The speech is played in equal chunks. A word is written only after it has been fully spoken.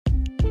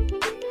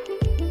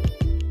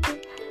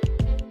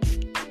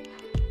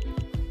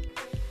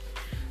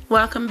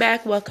Welcome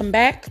back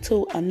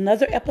to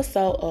another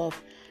episode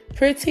of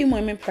Pretty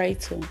Women Pray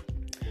Too.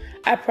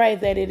 I pray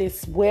that it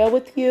is well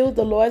with you.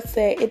 The Lord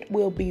said it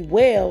will be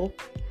well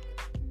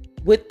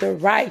with the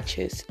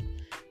righteous.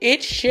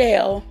 It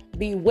shall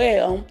be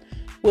well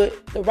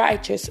with the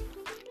righteous.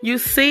 You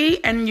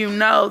see and you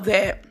know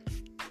that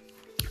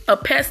a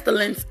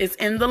pestilence is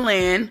in the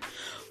land,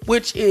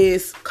 which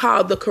is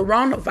called the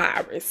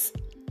coronavirus.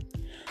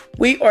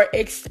 We are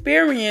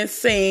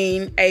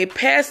experiencing a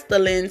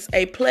pestilence,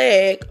 a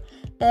plague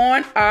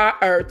on our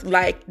earth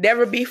like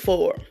never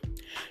before.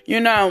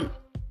 I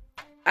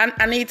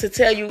need to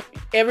tell you,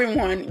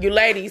 everyone, you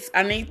ladies,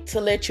 I need to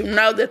let you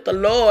know that the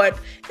Lord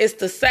is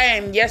the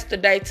same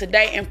yesterday,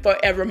 today, and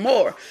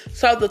forevermore.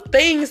 So the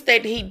things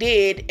that he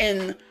did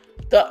in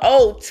the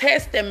Old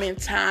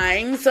Testament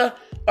times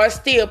are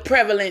still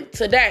prevalent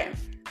today.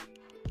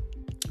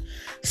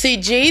 See,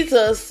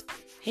 Jesus,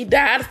 he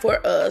died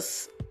for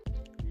us.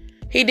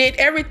 He did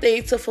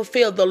everything to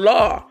fulfill the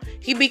law.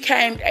 He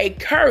became a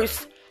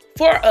curse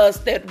for us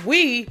that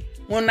we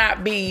will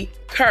not be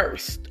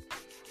cursed.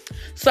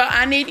 So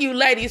I need you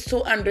ladies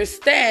to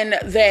understand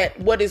that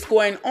what is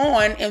going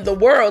on in the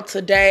world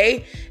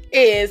today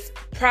is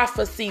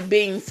prophecy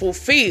being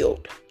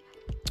fulfilled.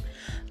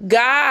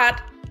 God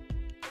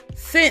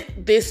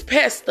sent this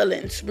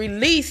pestilence,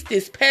 released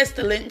this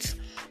pestilence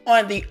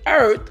on the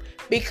earth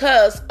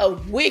because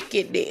of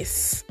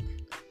wickedness.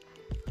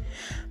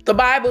 The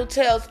Bible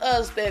tells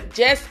us that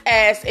just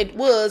as it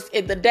was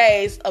in the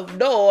days of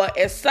Noah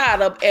and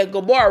Sodom and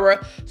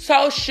Gomorrah,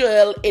 so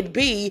shall it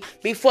be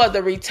before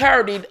the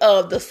returning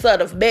of the Son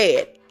of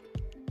Man.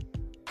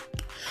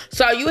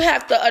 So you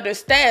have to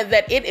understand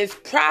that it is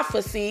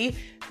prophecy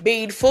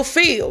being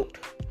fulfilled.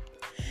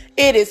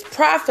 It is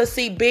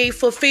prophecy being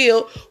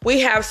fulfilled.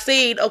 We have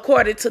seen,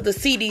 according to the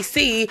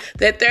CDC,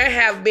 that there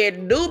have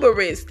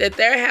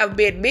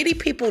been many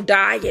people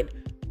dying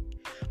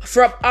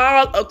from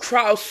all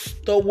across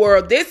the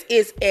world. This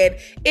is an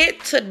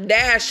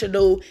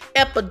international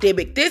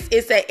epidemic. This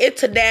is an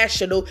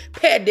international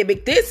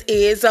pandemic. This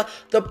is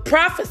the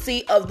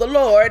prophecy of the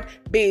Lord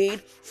being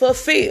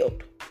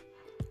fulfilled.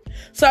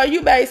 So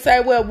you may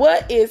say, well,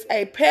 what is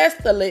a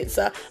pestilence?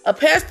 A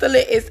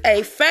pestilence is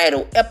a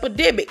fatal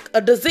epidemic, a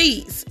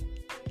disease.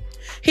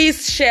 He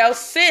shall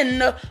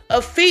send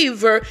a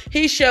fever.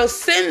 He shall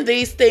send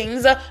these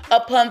things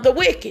upon the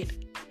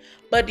wicked.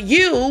 But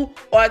you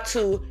are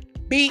to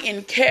be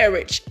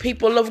encouraged,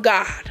 people of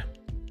God.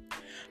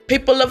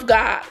 People of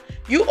God,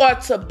 you ought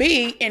to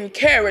be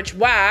encouraged.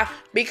 Why?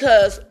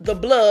 Because the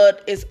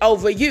blood is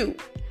over you.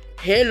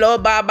 Hello,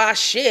 Baba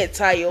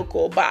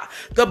Shetayokoba.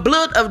 The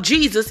blood of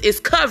Jesus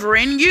is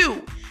covering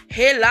you.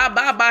 Hello,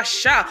 Baba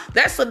Sha.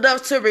 That's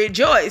enough to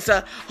rejoice.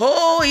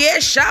 Oh,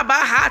 yes, Shaba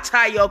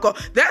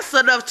Hatayoko. That's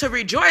enough to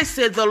rejoice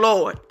in the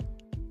Lord.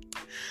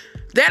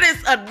 That is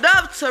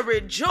enough to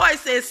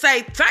rejoice and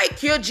say,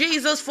 thank you,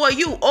 Jesus, for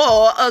you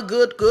are a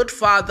good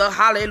Father.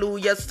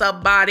 Hallelujah,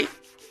 somebody.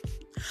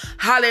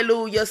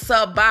 Hallelujah,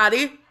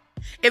 somebody.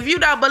 If you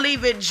don't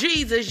believe in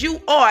Jesus,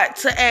 you ought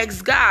to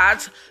ask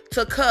God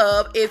to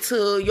come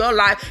into your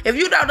life. If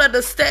you don't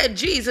understand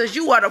Jesus,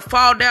 you ought to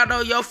fall down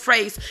on your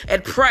face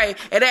and pray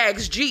and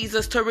ask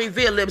Jesus to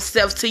reveal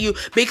himself to you.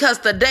 Because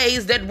the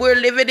days that we're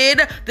living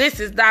in,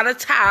 this is not a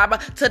time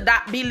to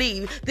not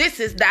believe. This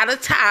is not a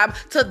time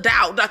to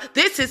doubt.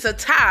 This is a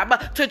time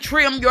to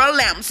trim your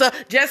lamps.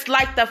 Just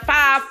like the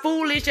 5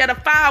 foolish and the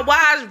 5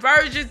 wise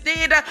virgins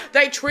did,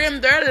 they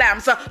trimmed their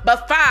lamps.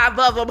 But 5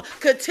 of them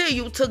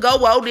continued to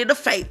go on in the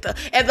faith.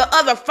 And the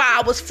other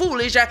 5 was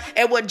foolish.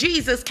 And when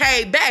Jesus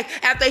came back,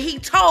 after he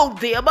told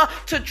them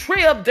to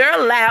trim their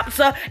lamps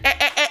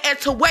and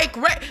to make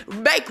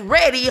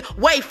ready,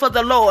 wait for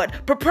the Lord.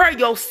 Prepare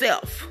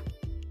yourself.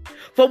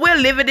 For we're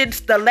living in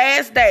the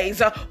last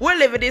days. We're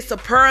living in some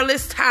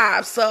perilous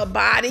times,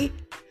 somebody.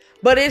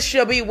 But it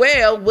shall be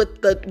well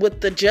with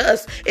the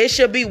just. It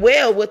shall be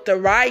well with the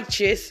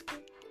righteous.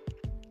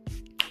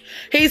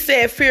 He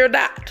said, fear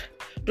not.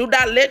 Do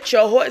not let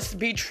your hearts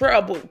be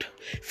troubled.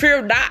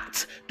 Fear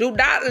not. Do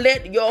not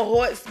let your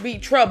hearts be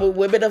troubled,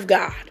 women of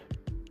God.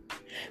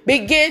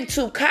 Begin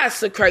to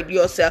consecrate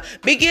yourself.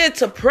 Begin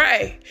to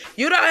pray.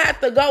 You don't have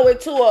to go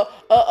into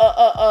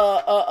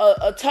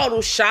a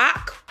total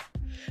shock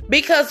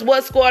because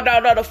what's going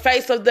on the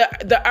face of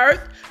the earth.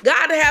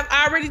 God have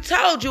already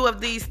told you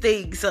of these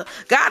things.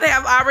 God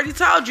have already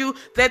told you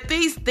that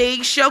these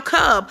things shall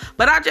come.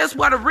 But I just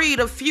want to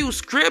read a few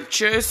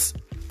scriptures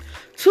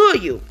to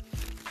you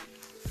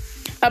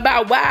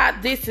about why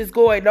this is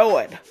going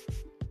on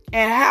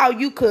and how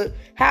you could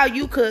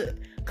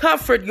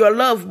comfort your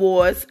loved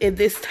ones in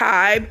this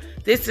time.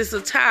 This is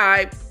a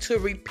time to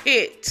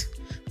repent,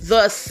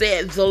 thus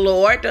said the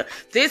Lord.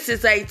 This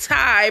is a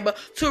time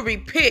to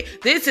repent.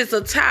 This is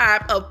a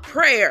time of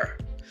prayer.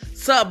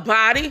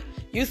 Somebody,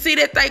 you see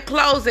that they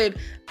closing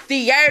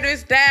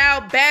theaters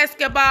down,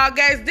 basketball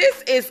games.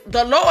 This is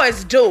the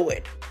Lord's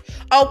doing.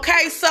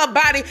 Okay,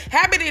 somebody,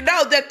 how many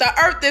know that the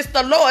earth is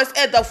the Lord's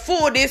and the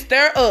fullness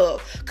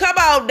thereof? Come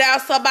on now,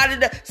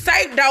 somebody.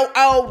 Satan don't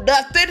own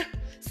nothing.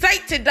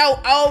 Satan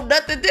don't own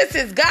nothing. This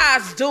is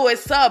God's doing,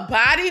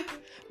 somebody,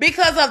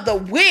 because of the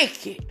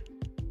wicked.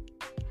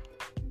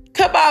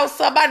 Come on,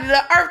 somebody.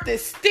 The earth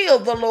is still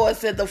the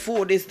Lord's and the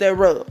fullness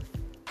thereof.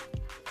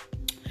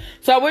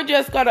 So we're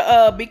just going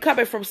to be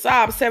coming from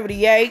Psalm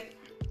 78.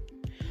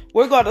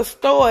 We're going to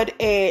start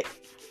at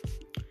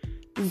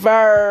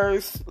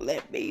verse,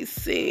 let me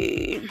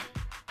see.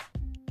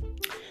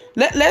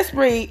 Let's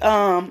read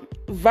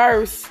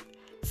verse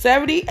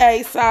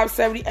 78, Psalm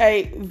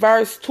 78,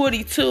 verse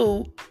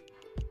 22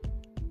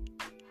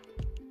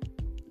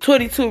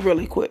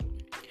 really quick.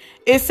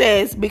 It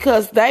says,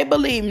 because they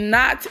believe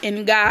not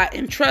in God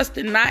and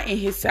trusted not in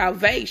his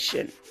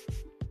salvation.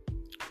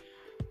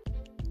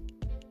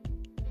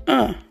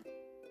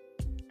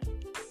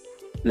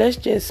 Let's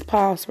just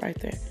pause right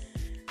there.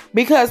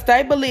 Because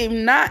they believe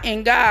not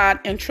in God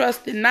and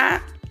trusted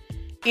not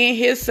in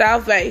his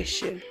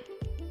salvation.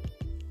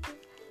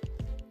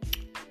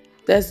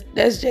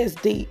 That's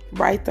just deep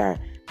right there.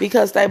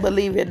 Because they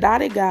believe it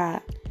not in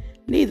God,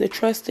 neither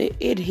trusted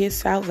in his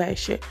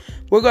salvation.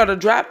 We're going to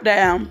drop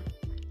down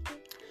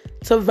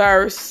to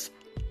verse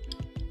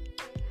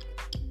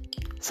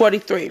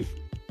 43.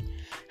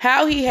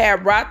 How he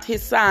had wrought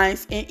his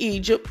signs in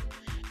Egypt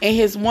and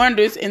his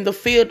wonders in the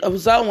field of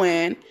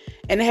Zoan,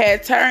 and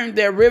had turned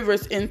their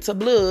rivers into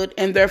blood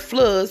and their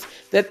floods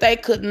that they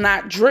could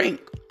not drink.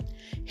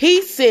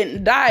 He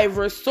sent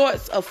divers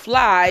sorts of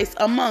flies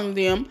among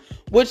them,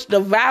 which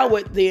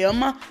devoured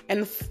them,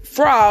 and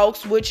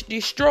frogs which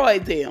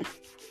destroyed them.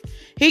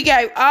 He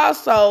gave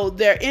also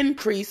their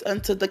increase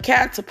unto the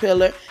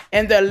caterpillar,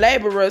 and their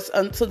laborers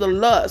unto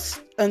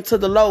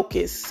the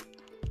locusts.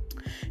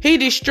 He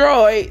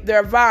destroyed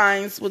their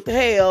vines with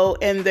hail,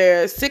 and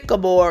their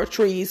sycamore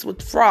trees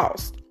with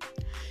frost.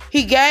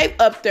 He gave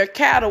up their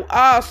cattle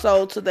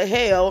also to the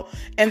hail,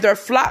 and their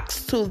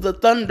flocks to the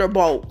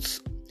thunderbolts.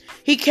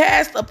 He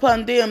cast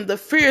upon them the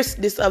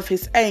fierceness of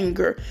his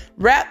anger,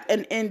 wrath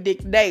and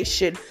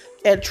indignation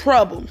and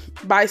trouble,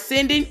 by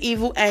sending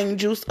evil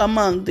angels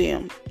among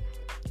them.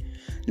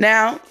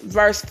 Now,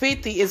 verse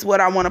 50 is what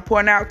I want to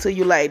point out to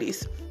you,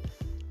 ladies.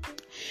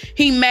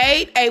 He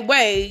made a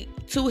way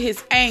to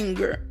his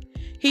anger.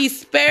 He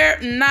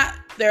spared not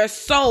their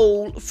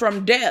soul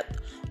from death,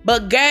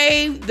 but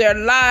gave their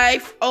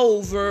life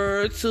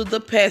over to the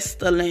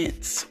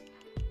pestilence.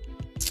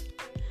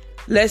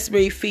 Let's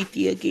read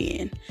 50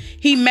 again.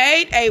 He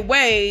made a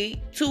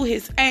way to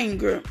his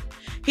anger.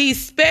 He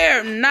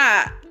spared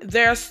not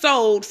their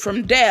soul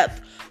from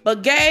death,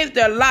 but gave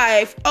their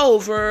life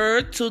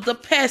over to the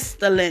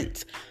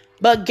pestilence.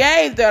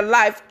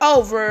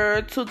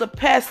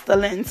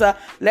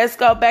 Let's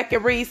go back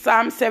and read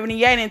Psalm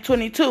 78 and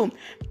 22.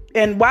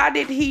 And why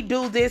did he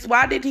do this?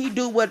 Why did he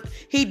do what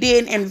he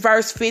did in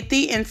verse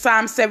 50 in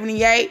Psalm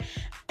 78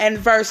 and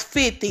verse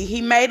 50?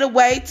 He made a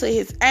way to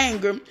his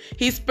anger.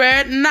 He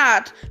spared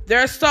not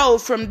their soul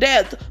from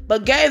death,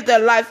 but gave their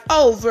life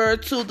over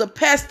to the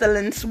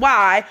pestilence.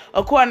 Why?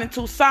 According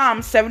to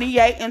Psalm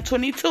 78 and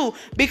 22.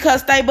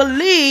 Because they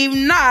believed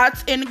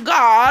not in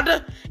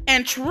God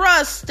and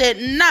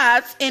trusted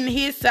not in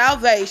his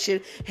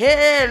salvation.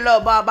 Because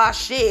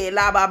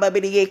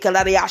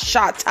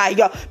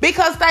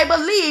they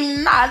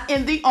believed not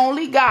in the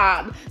only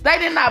God. They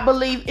did not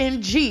believe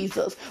in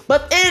Jesus.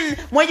 But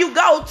when you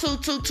go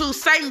to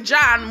St.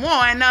 John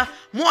 10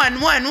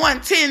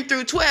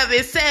 through 12,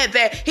 it said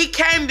that he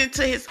came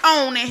into his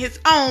own, and his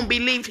own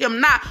believed him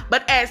not.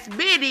 But as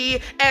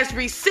many as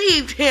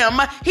received him,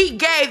 he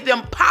gave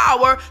them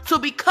power to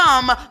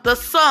become the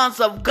sons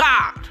of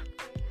God.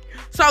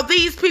 So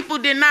these people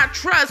did not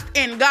trust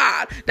in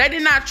God. They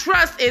did not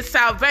trust in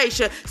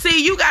salvation.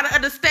 See, you got to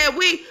understand,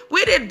 we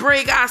didn't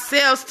bring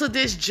ourselves to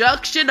this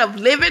junction of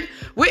living.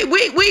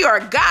 We are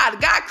God.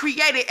 God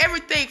created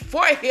everything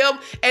for him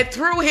and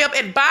through him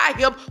and by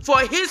him for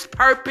his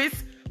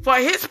purpose.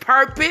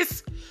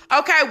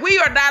 Okay, we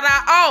are not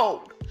our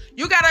own.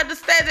 You got to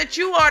understand that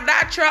you are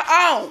not your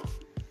own.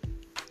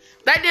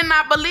 They did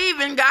not believe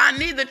in God,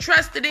 neither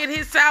trusted in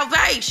his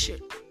salvation.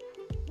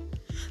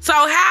 So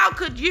how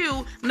could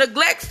you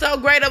neglect so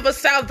great of a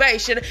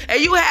salvation? And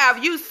you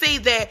see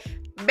that,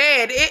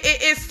 man,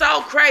 it's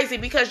so crazy,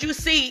 because you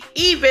see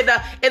even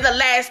in the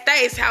last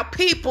days how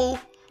people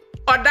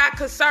are not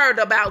concerned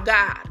about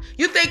God.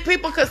 You think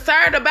people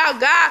concerned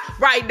about God?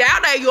 Right now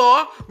they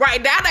are.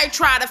 Right now they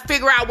trying to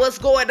figure out what's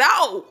going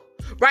on.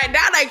 Right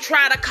now they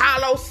trying to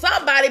call on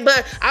somebody,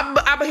 but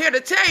I'm here to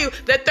tell you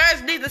that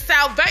there's neither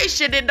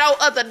salvation in no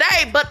other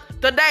name but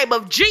the name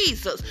of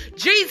Jesus.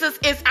 Jesus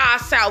is our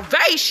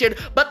salvation,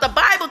 but the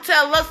Bible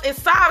tells us in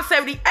Psalm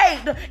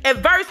 78 and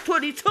verse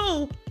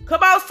 22,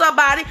 come on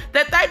somebody,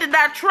 that they did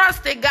not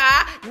trust in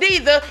God,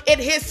 neither in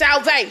his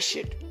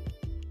salvation.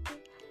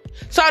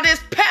 So this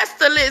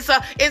pestilence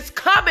is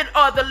coming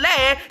on the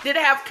land, that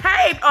have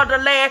came on the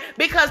land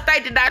because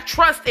they did not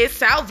trust in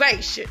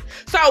salvation.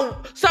 So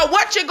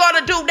what you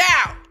gonna do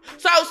now?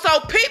 So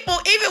people,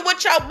 even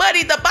with your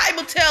money, the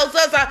Bible tells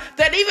us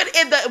that even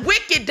in the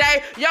wicked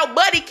day, your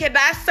money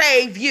cannot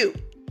save you.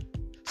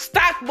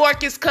 Stock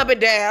market's coming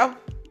down.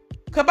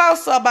 Come on,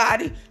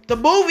 somebody. The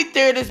movie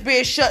theater is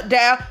being shut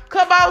down.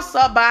 Come on,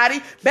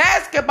 somebody.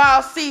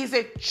 Basketball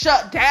season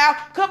shut down.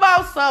 Come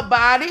on,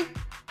 somebody.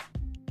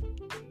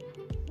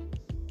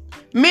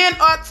 Men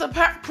ought to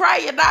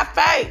pray and not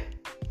faint.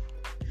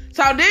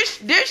 So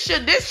this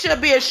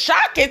should be a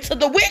shocking to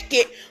the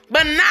wicked,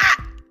 but not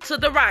to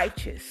the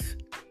righteous.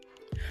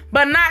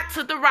 But not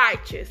to the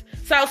righteous.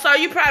 So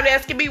you probably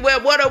asking me,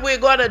 well, what are we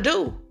going to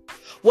do?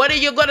 What are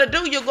you going to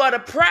do? You're going to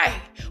pray.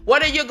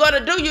 What are you going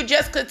to do? You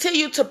just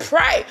continue to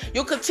pray.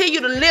 You continue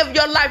to live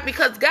your life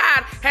because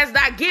God has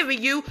not given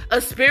you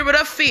a spirit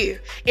of fear.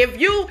 If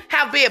you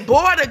have been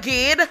born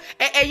again,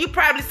 and you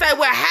probably say,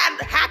 well,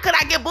 how could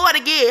I get born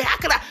again?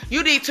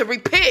 You need to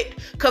repent,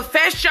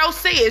 confess your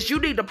sins. You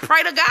need to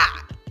pray to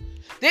God.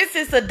 This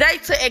is a day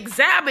to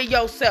examine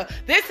yourself.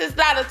 This is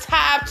not a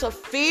time to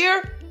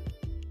fear.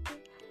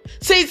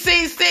 See,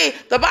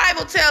 the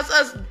Bible tells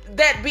us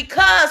that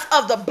because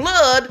the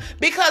blood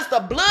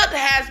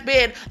has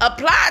been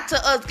applied to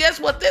us,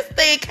 guess what? This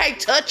thing can't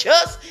touch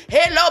us.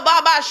 Hello,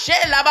 Baba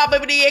Shela, Baba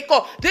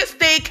Dieko. This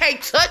thing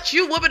can't touch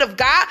you, women of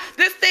God.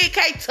 This thing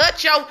can't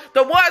touch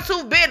the ones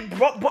who've been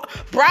brought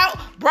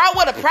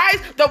with a price,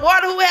 the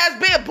one who has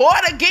been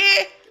born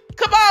again.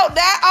 Come on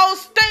now, oh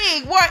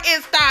sting, where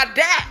is thy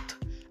death?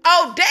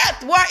 Oh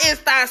death, where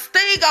is thy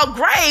sting? Oh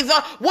grave,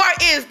 where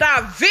is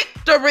thy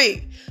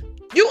victory?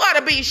 You ought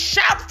to be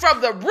shouting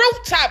from the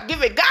rooftop,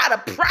 giving God a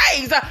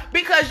praise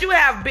because you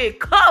have been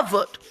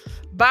covered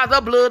by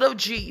the blood of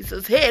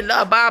Jesus. It's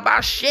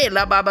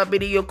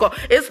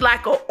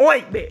like an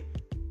ointment.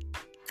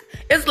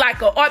 It's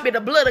like an ointment,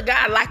 the blood of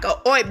God like an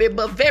ointment,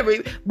 but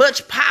very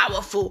much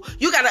powerful.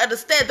 You got to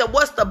understand that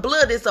once the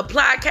blood is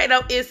applied,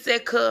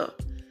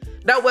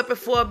 no weapon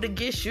formed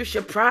against you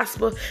should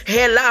prosper.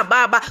 Hela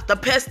Baba, the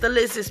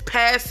pestilence is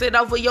passing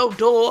over your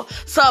door.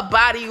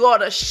 Somebody ought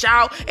to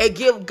shout and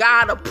give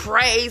God a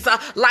praise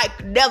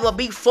like never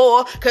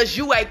before, because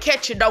you ain't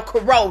catching no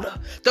corona.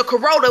 The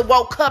corona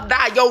won't come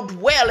down your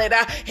dwelling.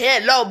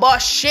 Hello, in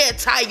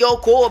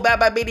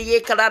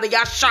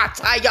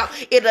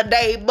the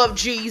name of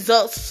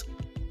Jesus.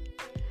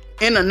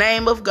 In the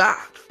name of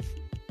God.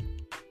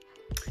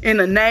 In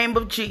the name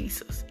of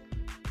Jesus.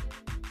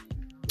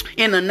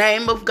 In the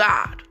name of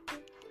God.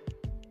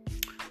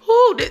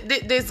 Ooh,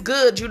 this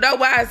good. You know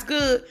why it's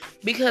good?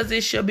 Because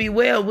it shall be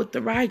well with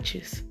the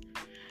righteous.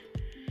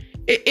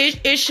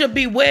 It should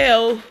be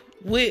well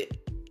with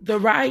the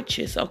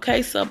righteous.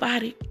 Okay,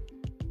 somebody?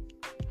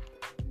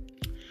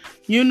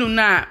 You do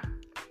not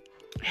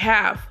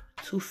have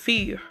to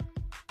fear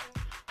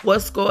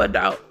what's going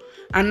on.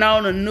 I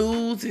know the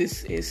news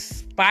is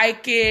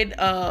spiking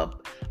up.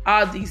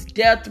 All these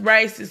death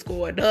rates is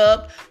going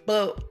up.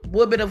 But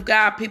women of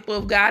God, people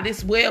of God,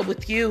 it's well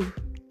with you.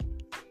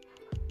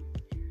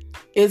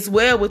 It's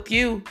well with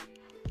you.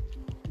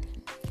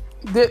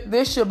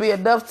 This should be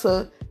enough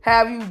to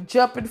have you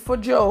jumping for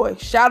joy,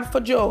 shouting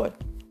for joy.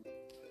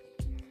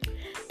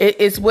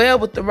 It's well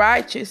with the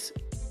righteous.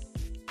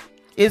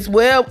 It's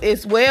well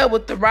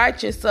with the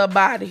righteous,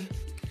 somebody.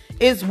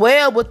 It's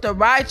well with the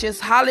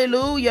righteous.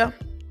 Hallelujah.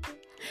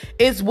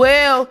 It's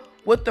well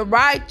with the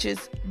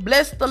righteous.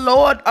 Bless the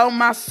Lord, O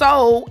my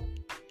soul,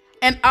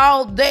 and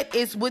all that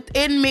is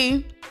within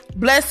me.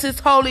 Bless his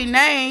holy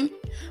name.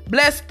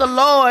 Bless the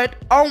Lord,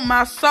 O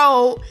my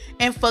soul,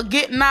 and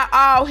forget not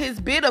all his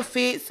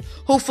benefits,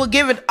 who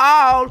forgiveth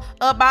all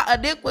of my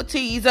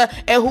iniquities, and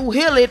who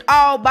healeth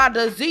all my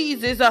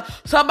diseases.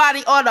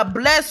 Somebody ought to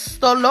bless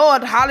the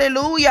Lord.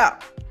 Hallelujah.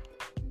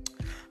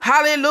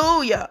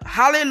 Hallelujah.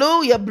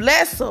 Hallelujah.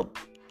 Bless him.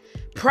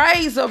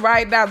 Praise him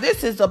right now.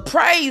 This is a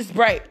praise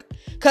break.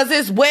 Because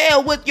it's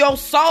well with your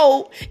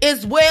soul.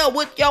 It's well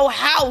with your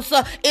house.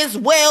 It's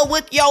well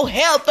with your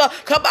health.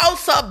 Come on,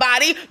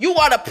 somebody. You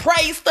want to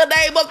praise the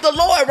name of the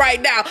Lord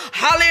right now.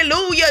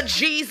 Hallelujah,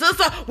 Jesus.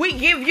 We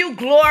give you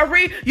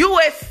glory. You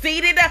are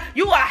seated.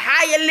 You are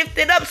high and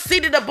lifted up,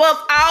 seated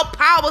above all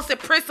powers and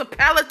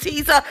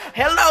principalities.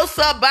 Hello,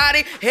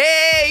 somebody.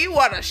 Hey, you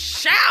want to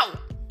shout.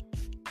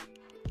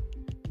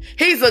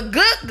 He's a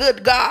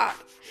good God.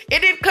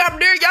 It didn't come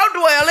near your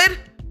dwelling.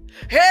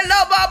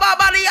 Hello, Baba.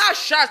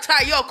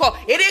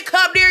 It didn't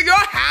come near your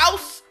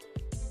house.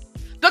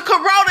 The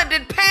corona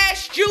didn't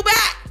pass you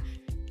back.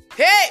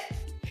 Hey,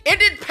 it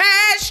didn't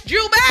pass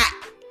you back.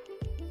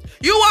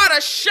 You ought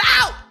to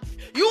shout.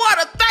 You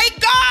ought to thank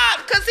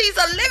God because he's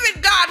a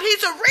living God.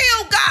 He's a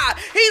real God.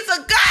 He's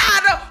a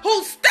God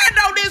who stand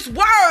on his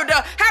word.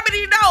 How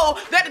many know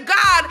that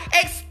God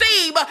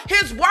esteem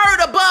his word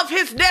above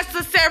his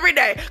necessary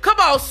name? Come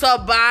on,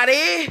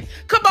 somebody.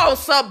 Come on,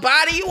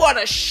 somebody. You ought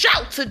to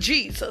shout to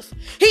Jesus.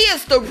 He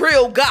is the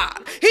real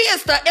God. He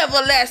is the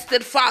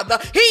everlasting Father.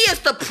 He is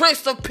the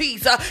Prince of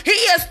Peace. He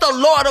is the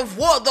Lord of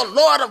war, the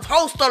Lord of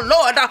hosts, the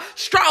Lord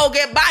strong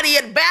and mighty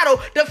in battle,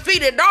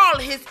 defeated all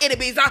his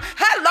enemies.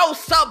 Hello,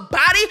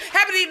 somebody.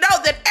 How many know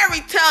that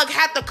every tongue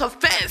hath to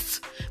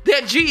confess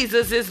that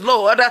Jesus is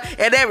Lord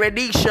and every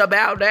knee shall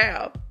bow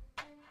down?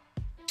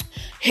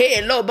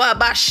 Hello,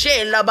 Baba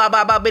Shela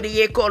Baba Baba.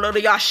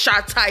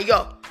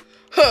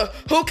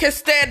 Who can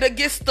stand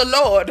against the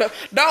Lord?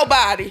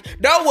 Nobody.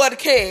 No one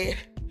can.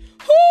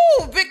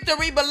 Who?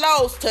 Victory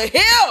belongs to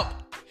him.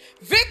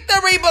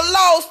 Victory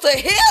belongs to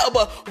him.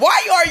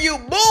 Why are you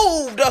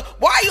moved?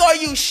 Why are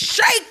you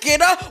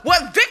shaken?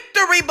 When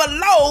victory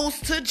belongs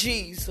to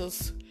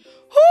Jesus.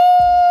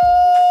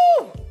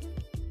 Woo!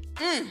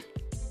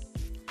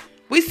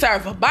 We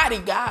serve a mighty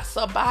God,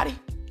 somebody.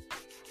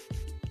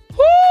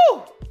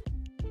 Woo!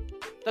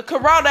 The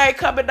corona ain't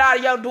coming out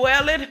of your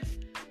dwelling.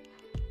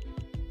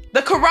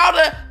 The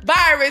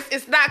coronavirus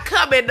is not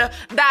coming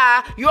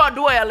nigh your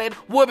dwelling,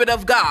 woman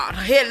of God.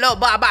 Hello,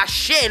 Baba.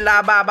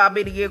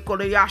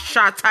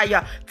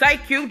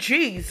 Thank you,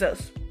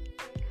 Jesus.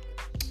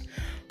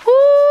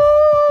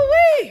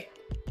 Woo-wee.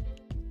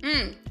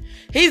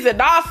 He's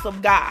an awesome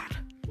God.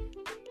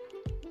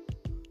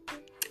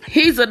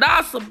 He's an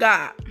awesome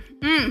God.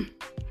 Ooh,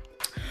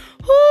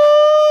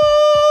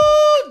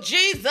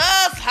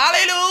 Jesus.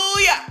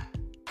 Hallelujah.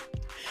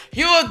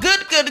 You're a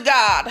good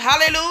God.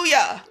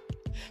 Hallelujah.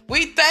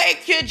 We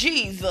thank you,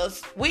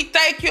 Jesus. We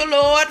thank you,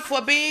 Lord,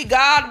 for being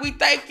God. We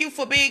thank you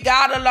for being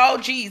God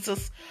alone,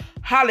 Jesus.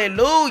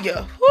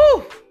 Hallelujah.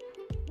 Whew.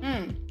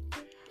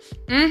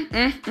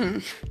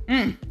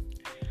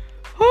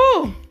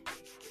 Whew.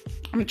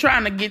 I'm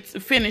trying to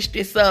finish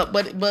this up,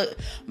 but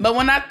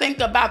when I think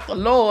about the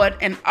Lord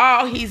and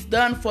all he's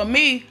done for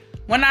me,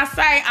 when I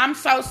say I'm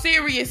so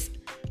serious,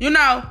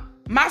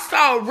 my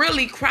soul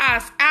really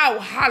cries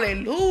out,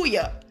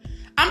 hallelujah.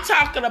 I'm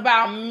talking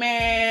about,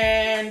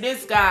 man,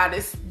 this God,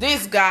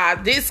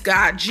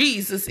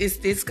 Jesus is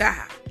this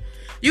God.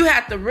 You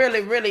have to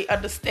really, really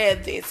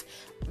understand this.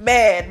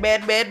 Man.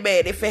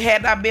 If it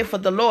had not been for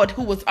the Lord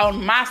who was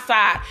on my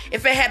side,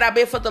 if it had not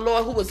been for the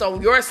Lord who was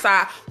on your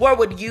side, where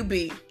would you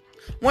be?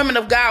 Women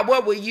of God,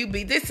 where will you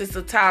be? This is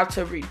a time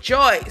to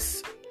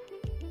rejoice.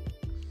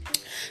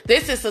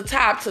 This is a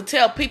time to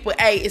tell people,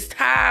 hey, it's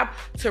time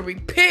to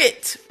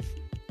repent.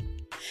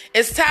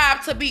 It's time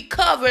to be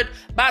covered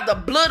by the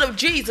blood of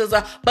Jesus.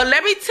 But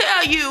let me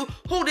tell you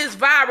who this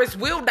virus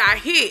will not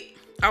hit,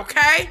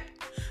 okay?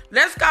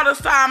 Let's go to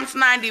Psalms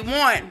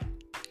 91.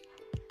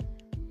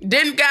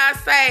 Didn't God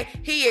say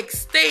he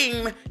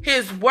esteemed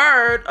his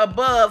word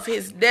above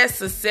his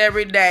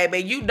necessary name?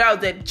 And you know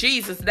that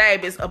Jesus'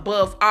 name is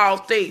above all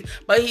things.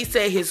 But he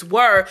said his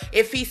word.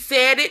 If he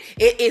said it,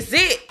 it is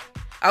it.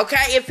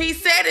 Okay, if he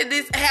said it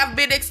is have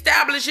been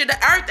established in the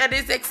earth and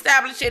is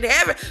established in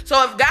heaven.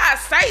 So if God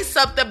says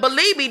something,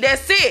 believe me,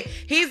 that's it.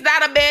 He's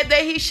not a man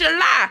that he should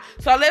lie.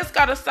 So let's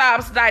go to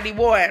Psalms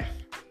 91.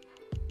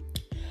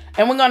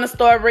 And we're going to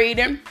start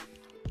reading.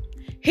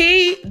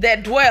 He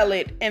that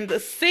dwelleth in the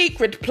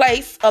secret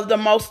place of the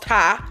Most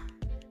High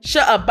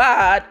shall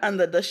abide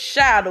under the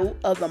shadow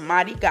of the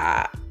mighty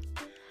God.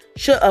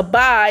 Shall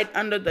abide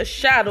under the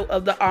shadow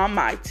of the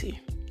Almighty.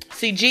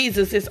 See,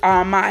 Jesus is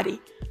Almighty.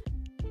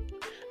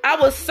 I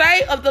will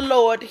say of the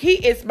Lord, he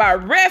is my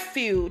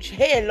refuge,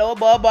 hello,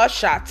 Baba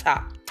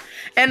Shata,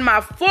 and my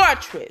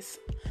fortress.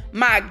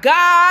 My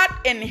God,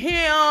 in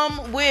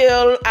him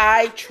will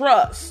I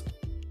trust.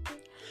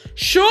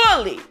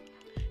 Surely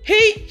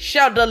he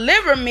shall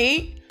deliver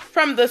me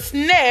from the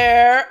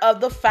snare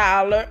of the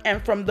fowler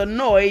and from the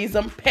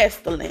noisome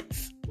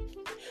pestilence.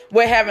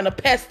 We're having a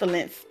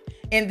pestilence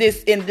in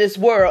this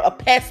world, a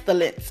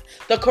pestilence.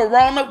 The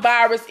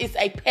coronavirus is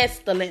a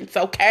pestilence,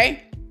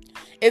 okay?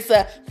 It's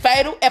a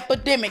fatal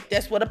epidemic.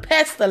 That's what a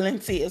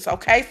pestilence is,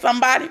 okay,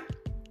 somebody?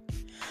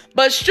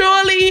 But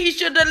surely he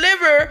should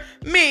deliver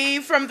me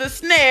from the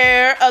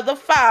snare of the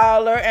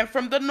fowler and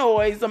from the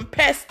noisome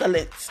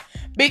pestilence.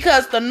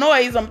 Because the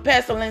noisome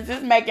pestilence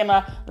is making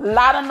a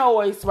lot of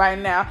noise right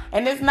now.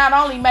 And it's not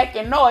only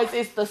making noise,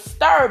 it's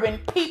disturbing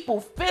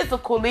people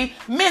physically,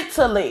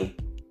 mentally,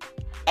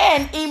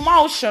 and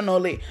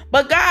emotionally.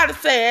 But God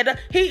said,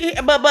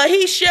 but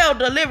he shall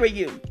deliver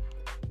you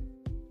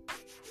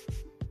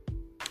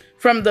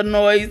from the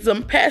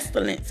noisome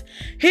pestilence.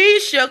 He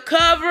shall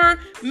cover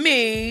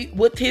me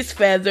with his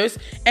feathers,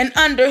 and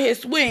under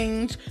his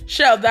wings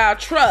shalt thou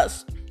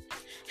trust.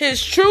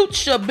 His truth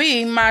shall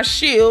be my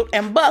shield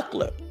and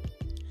buckler.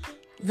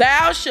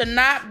 Thou shalt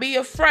not be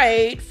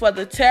afraid for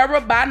the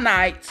terror by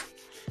night,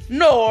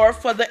 nor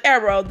for the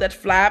arrow that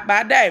flieth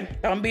by day.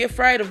 Don't be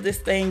afraid of this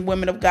thing,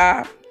 women of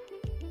God.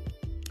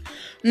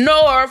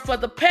 Nor for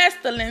the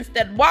pestilence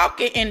that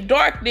walketh in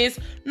darkness,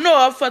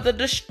 nor for the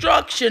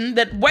destruction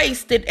that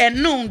wasteth at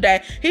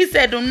noonday. He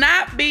said, do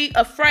not be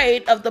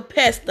afraid of the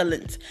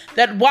pestilence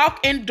that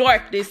walk in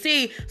darkness.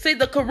 See,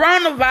 the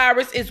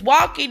coronavirus is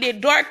walking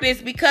in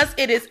darkness because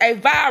it is a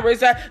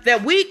virus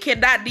that we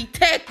cannot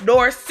detect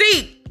nor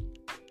see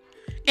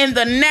in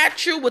the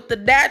natural with the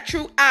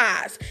natural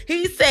eyes.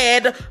 He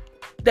said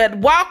that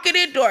walking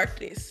in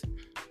darkness.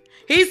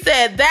 He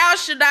said, thou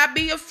should not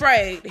be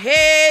afraid.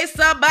 Hey,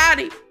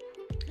 somebody,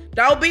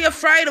 don't be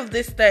afraid of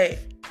this thing.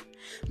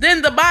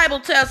 Then the Bible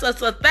tells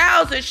us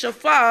 1,000 shall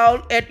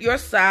fall at your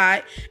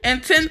side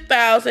and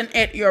 10,000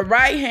 at your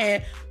right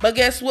hand. But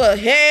guess what?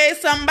 Hey,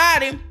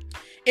 somebody,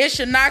 it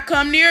should not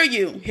come near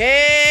you.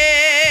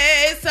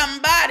 Hey,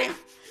 somebody,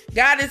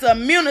 God is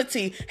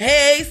immunity.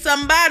 Hey,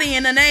 somebody,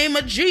 in the name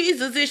of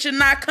Jesus, it should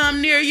not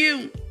come near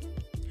you.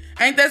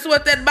 Ain't that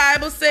what that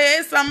Bible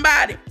says?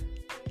 Somebody.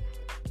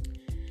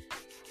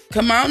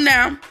 Come on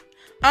now.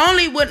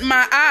 Only with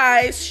my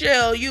eyes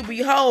shall you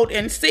behold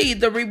and see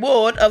the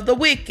reward of the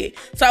wicked.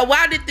 So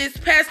why did this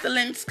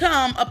pestilence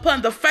come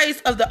upon the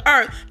face of the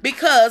earth?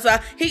 Because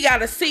he got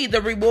to see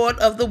the reward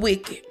of the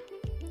wicked.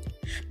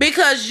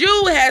 Because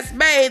you has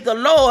made the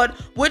Lord,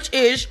 which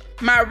is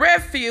my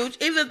refuge,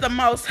 even the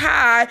Most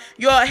High,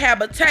 your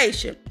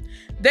habitation.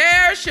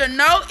 There shall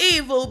no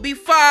evil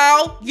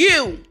befall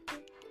you,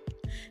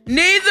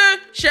 neither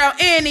shall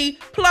any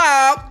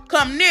plague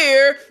come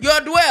near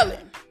your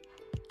dwelling.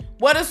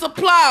 What is a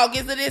plague?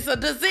 It's a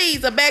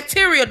disease, a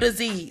bacterial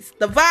disease,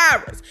 the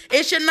virus.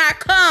 It should not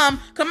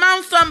come. Come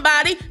on,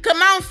 somebody. Come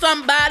on,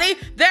 somebody.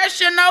 There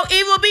shall no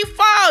evil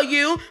befall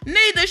you,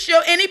 neither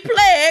shall any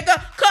plague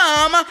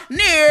come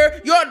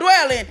near your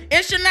dwelling.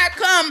 It should not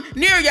come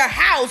near your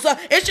house.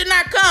 It should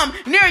not come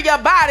near your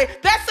body.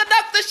 That's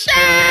enough to shout.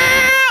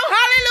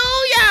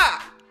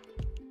 Hallelujah.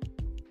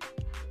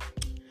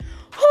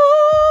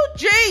 Ooh,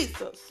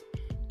 Jesus.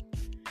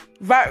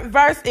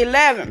 Verse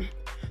 11.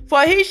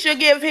 For he shall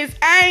give his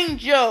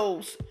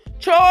angels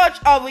charge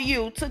over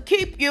you to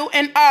keep you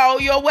in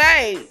all your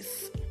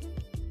ways.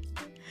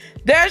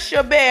 They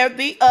shall bear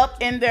thee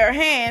up in their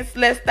hands,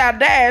 lest thou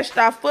dash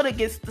thy foot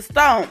against the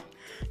stone.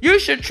 You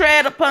shall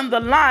tread upon the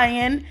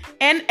lion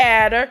and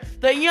adder,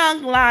 the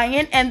young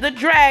lion and the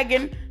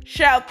dragon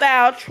shalt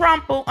thou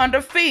trample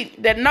under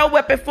feet, that no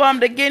weapon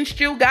formed against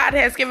you. God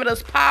has given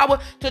us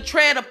power to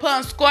tread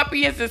upon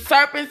scorpions and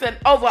serpents and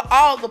over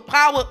all the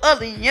power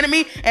of the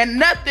enemy, and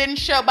nothing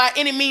shall by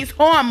any means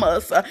harm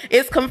us.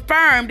 It's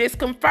confirmed in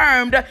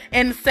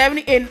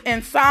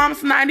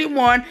Psalms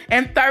 91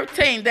 and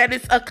 13. That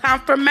is a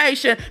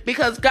confirmation,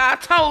 because God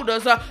told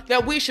us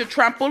that we should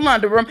trample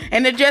under them.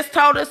 And it just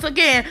told us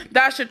again,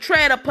 thou should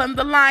tread upon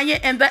the lion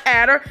and the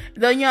adder,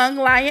 the young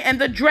lion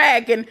and the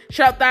dragon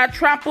shalt thou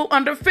trample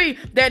under feet.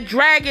 That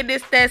dragon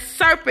is that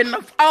serpent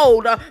of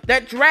old.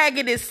 That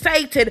dragon is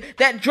Satan.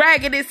 That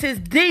dragon is his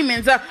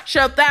demons.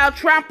 Shalt thou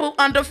trample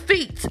under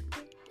feet.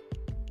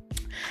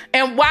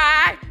 And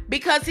why?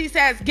 Because he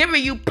has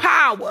given you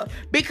power.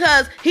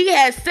 Because he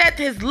has set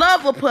his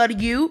love upon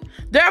you.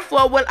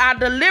 Therefore will I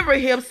deliver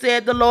him,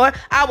 said the Lord.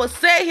 I will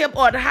set him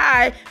on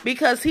high,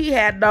 because he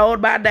had known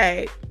my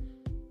name.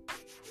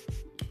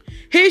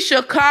 He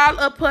shall call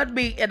upon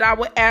me, and I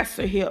will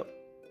answer him.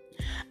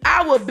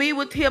 I will be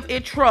with him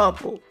in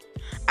trouble.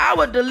 I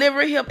will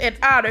deliver him and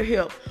honor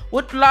him.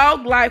 With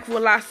long life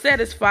will I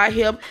satisfy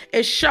him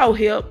and show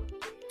him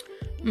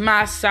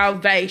my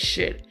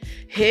salvation.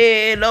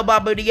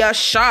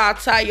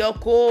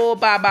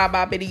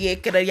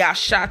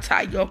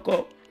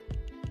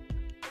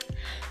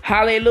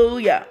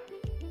 Hallelujah.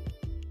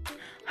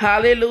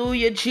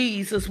 Hallelujah,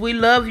 Jesus. We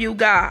love you,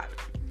 God.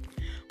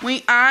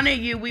 We honor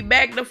you. We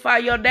magnify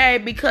your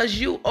name,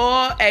 because you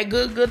are a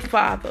good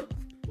Father.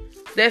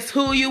 That's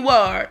who you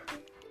are.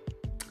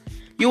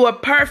 You are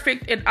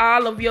perfect in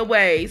all of your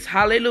ways.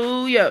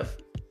 Hallelujah.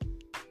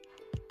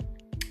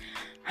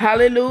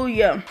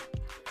 Hallelujah.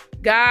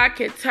 God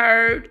can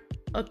turn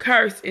a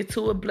curse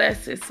into a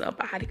blessing,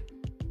 somebody.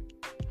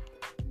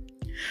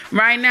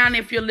 Right now,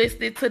 if you're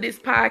listening to this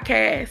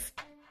podcast,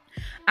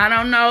 I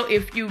don't know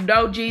if you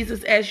know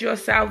Jesus as your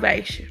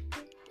salvation,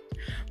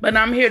 but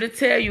I'm here to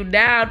tell you,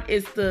 now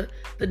is the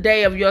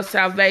day of your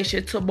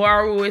salvation.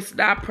 Tomorrow is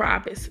not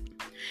promised.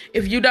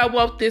 If you don't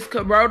want this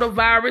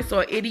coronavirus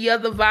or any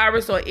other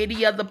virus or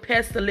any other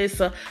pestilence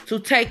to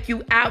take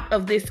you out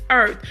of this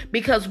earth,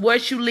 because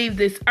once you leave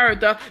this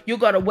earth, you're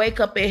going to wake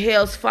up in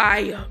hell's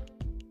fire.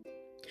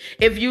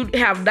 If you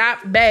have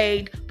not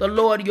made the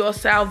Lord your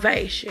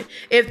salvation,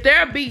 if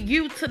there be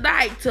you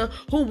tonight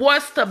who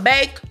wants to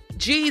make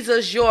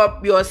Jesus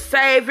your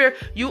Savior,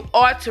 you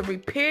ought to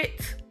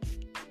repent.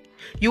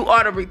 You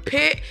ought to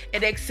repent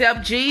and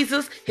accept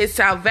Jesus, his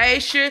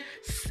salvation,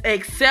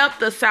 accept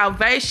the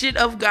salvation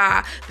of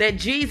God, that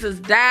Jesus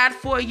died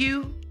for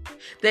you,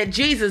 that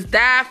Jesus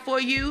died for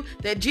you,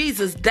 that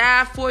Jesus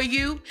died for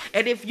you.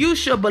 And if you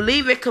shall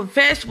believe and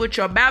confess with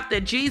your mouth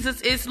that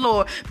Jesus is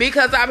Lord,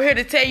 because I'm here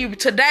to tell you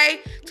today,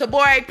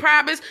 tomorrow ain't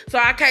promised, so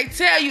I can't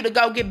tell you to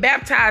go get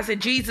baptized in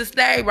Jesus'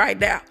 name right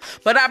now.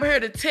 But I'm here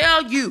to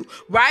tell you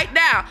right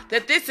now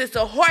that this is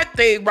a heart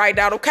thing right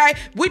now, okay?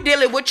 We're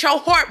dealing with your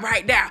heart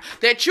right now,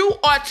 that you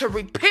ought to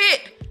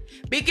repent.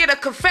 Begin to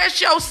confess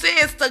your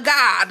sins to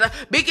God.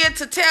 Begin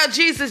to tell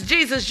Jesus,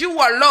 Jesus, you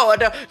are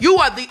Lord. You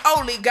are the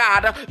only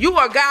God. You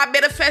are God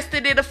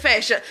manifested in the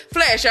flesh.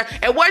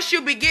 And once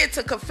you begin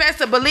to confess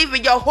and believe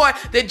in your heart,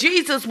 that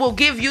Jesus will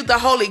give you the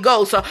Holy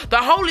Ghost. The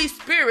Holy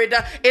Spirit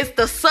is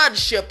the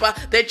sonship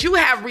that you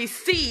have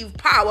received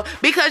power,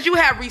 because you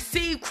have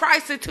received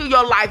Christ into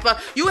your life.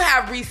 You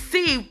have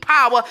received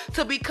power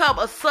to become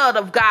a son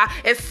of God.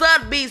 And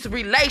son means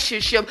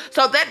relationship.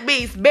 So that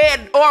means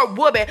man or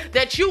woman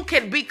that you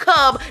can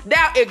become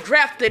now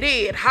engrafted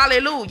in.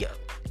 Hallelujah.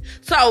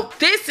 So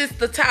this is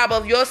the time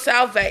of your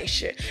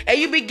salvation. And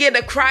you begin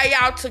to cry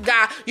out to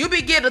God. You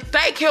begin to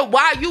thank him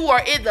while you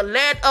are in the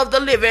land of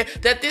the living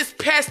that this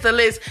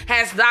pestilence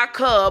has not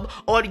come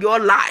on your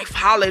life.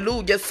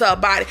 Hallelujah,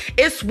 somebody.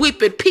 It's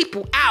sweeping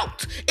people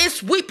out. It's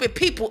sweeping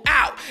people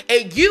out.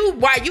 And you,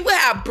 while you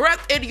have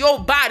breath in your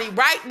body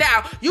right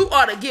now, you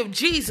ought to give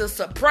Jesus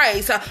a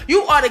praise.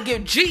 You ought to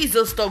give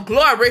Jesus the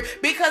glory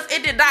because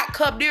it did not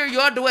come near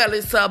your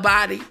dwelling,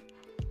 somebody.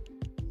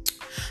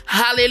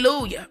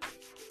 Hallelujah.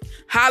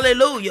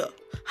 Hallelujah.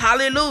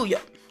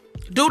 Hallelujah.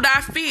 Do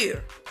not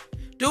fear.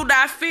 Do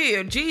not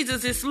fear.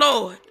 Jesus is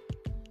Lord.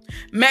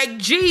 Make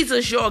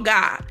Jesus your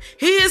God.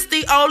 He is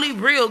the only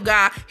real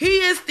God. He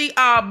is the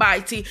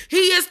Almighty. He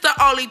is the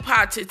only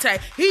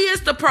potentate. He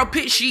is the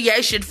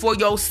propitiation for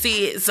your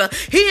sins.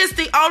 He is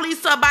the only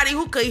somebody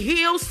who could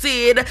heal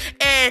sin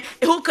and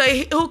who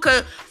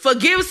could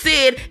forgive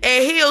sin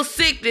and heal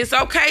sickness.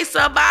 Okay,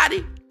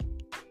 somebody?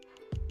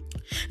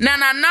 Now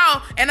I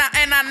know, and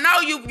I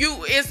know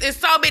you. It's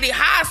so many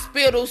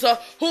hospitals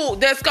who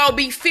that's gonna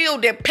be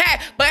filled and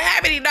packed. But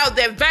how many know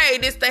that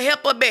vain is the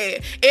help of man?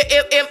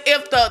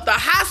 If the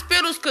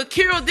hospitals could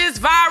cure this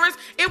virus,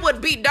 it would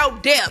be no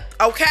death.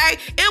 Okay,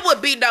 it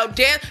would be no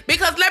death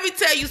because let me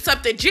tell you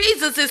something.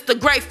 Jesus is the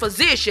great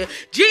physician.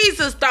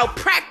 Jesus don't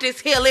practice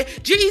healing.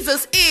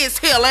 Jesus is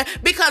healing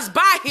because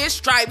by his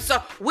stripes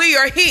we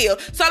are healed.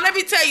 So let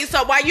me tell you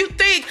something. While you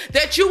think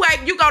that you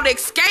gonna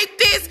escape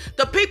this,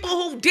 the people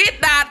who did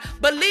not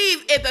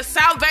believe in the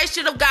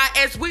salvation of God,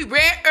 as we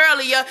read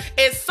earlier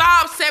in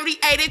Psalm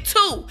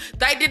 70:82.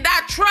 They did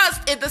not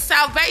trust in the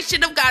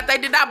salvation of God. They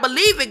did not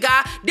believe in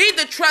God,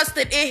 neither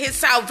trusted in his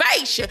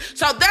salvation.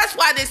 So that's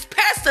why this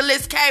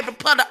pestilence came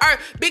upon the earth,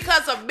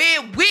 because of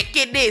men's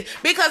wickedness.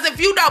 Because if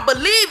you don't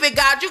believe in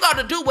God, you're going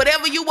to do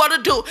whatever you want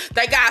to do.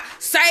 They got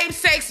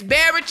same-sex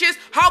marriages,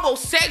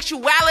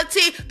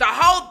 homosexuality, the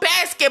whole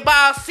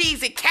basketball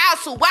season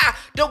canceled. Why?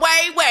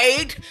 Dwayne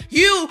Wade,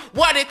 you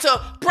wanted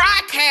to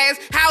broadcast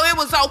how it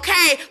was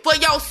okay for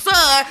your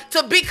son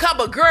to become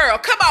a girl.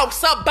 Come on,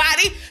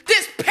 somebody.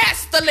 This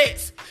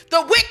pestilence.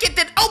 The wicked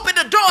that opened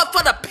the door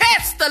for the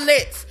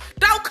pestilence.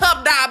 Don't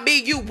come down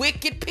me, you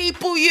wicked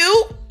people,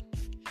 you.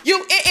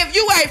 If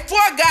you ain't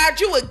for God,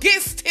 you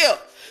against him.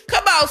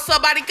 Come on,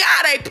 somebody.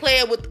 God ain't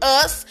playing with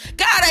us.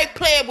 God ain't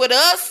playing with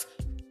us.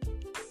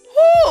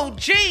 Whoo,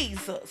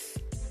 Jesus.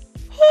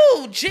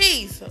 Whoo,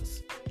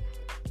 Jesus.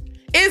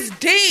 It's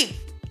deep.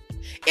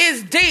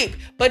 It's deep,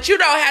 but you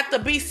don't have to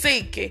be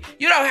seeking.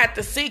 You don't have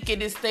to seek in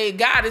this thing.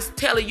 God is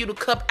telling you to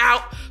come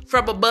out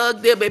from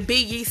among them and be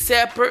ye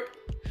separate.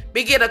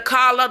 Begin to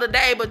call on the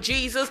name of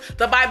Jesus.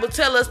 The Bible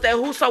tells us that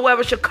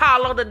whosoever shall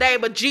call on the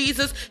name of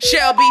Jesus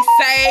shall be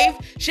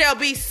saved. Shall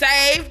be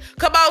saved.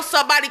 Come on,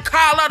 somebody,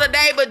 call on the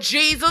name of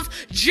Jesus.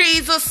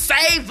 Jesus,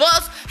 save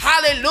us.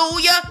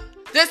 Hallelujah.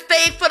 This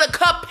thing for to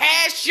come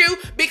past you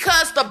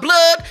because the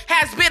blood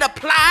has been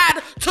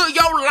applied to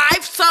your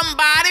life,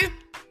 somebody.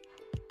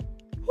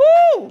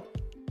 Woo!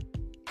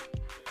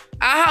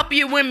 I hope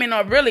you women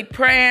are really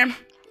praying.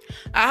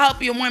 I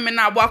hope you women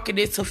not walking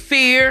into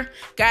fear.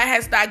 God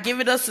has not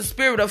given us a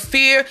spirit of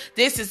fear.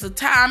 This is the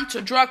time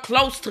to draw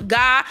close to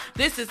God.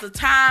 This is the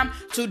time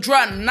to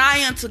draw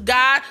nigh unto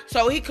God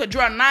so he could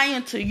draw nigh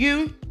unto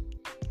you.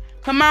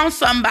 Come on,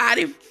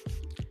 somebody.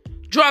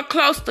 Draw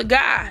close to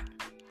God.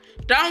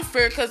 Don't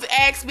fear, because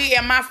ask me,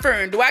 am I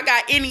fearing? Do I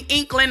got any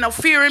inkling of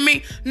fear in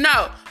me?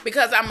 No,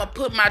 because I'm going to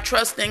put my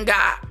trust in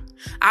God.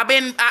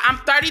 I'm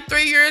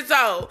 33 years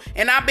old,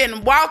 and I've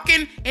been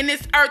walking in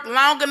this earth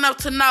long enough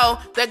to know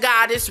that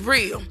God is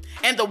real.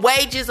 And the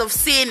wages of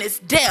sin is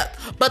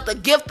death, but the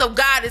gift of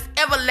God is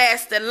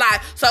everlasting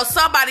life. So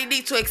somebody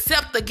needs to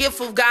accept the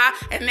gift of God,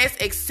 and that's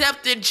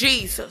accepting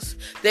Jesus.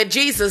 That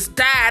Jesus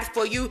died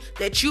for you,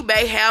 that you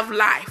may have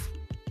life.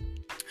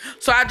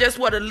 So I just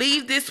want to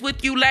leave this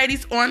with you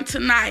ladies on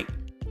tonight.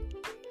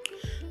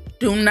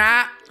 Do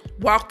not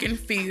walk in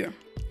fear.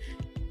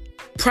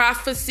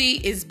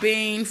 Prophecy is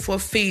being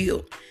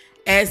fulfilled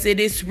as it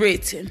is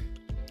written.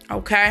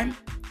 Okay?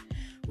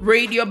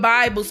 Read your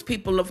Bibles,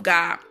 people of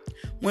God.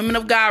 Women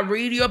of God,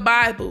 read your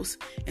Bibles.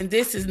 And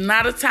this is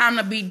not a time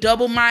to be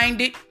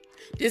double-minded.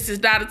 This is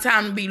not a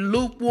time to be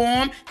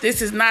lukewarm.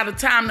 This is not a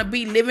time to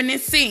be living in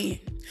sin.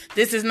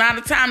 This is not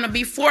a time to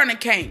be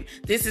fornicating.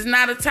 This is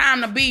not a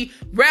time to be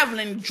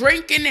reveling,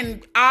 drinking,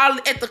 and all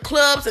at the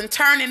clubs and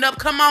turning up.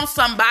 Come on,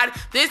 somebody.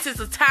 This is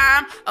a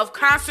time of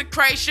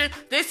consecration.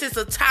 This is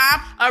a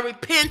time of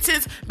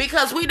repentance,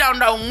 because we don't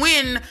know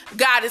when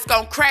God is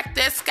going to crack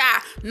that sky.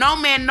 No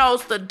man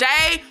knows the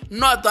day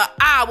nor the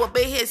hour,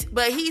 but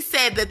he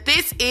said that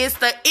this is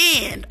the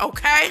end,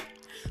 okay?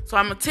 So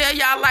I'm going to tell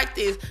y'all like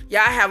this.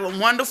 Y'all have a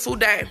wonderful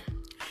day.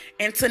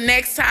 Until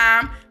next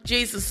time,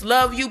 Jesus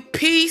love you.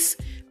 Peace.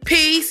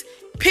 Peace,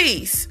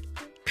 peace,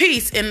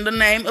 peace in the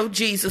name of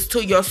Jesus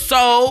to your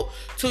soul,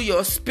 to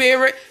your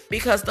spirit,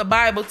 because the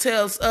Bible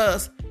tells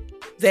us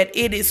that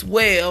it is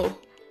well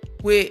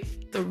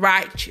with the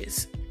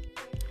righteous.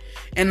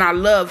 And I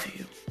love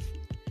you.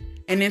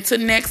 And until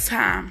next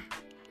time,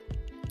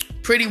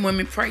 pretty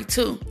women pray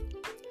too.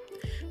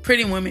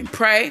 Pretty women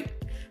pray.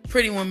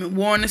 Pretty women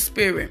war in the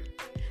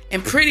spirit.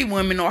 And pretty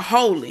women are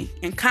holy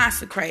and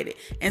consecrated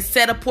and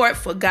set apart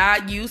for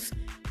God use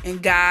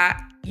and God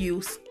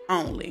use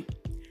only.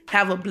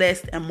 Have a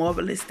blessed and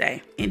marvelous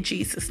day. In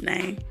Jesus'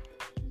 name.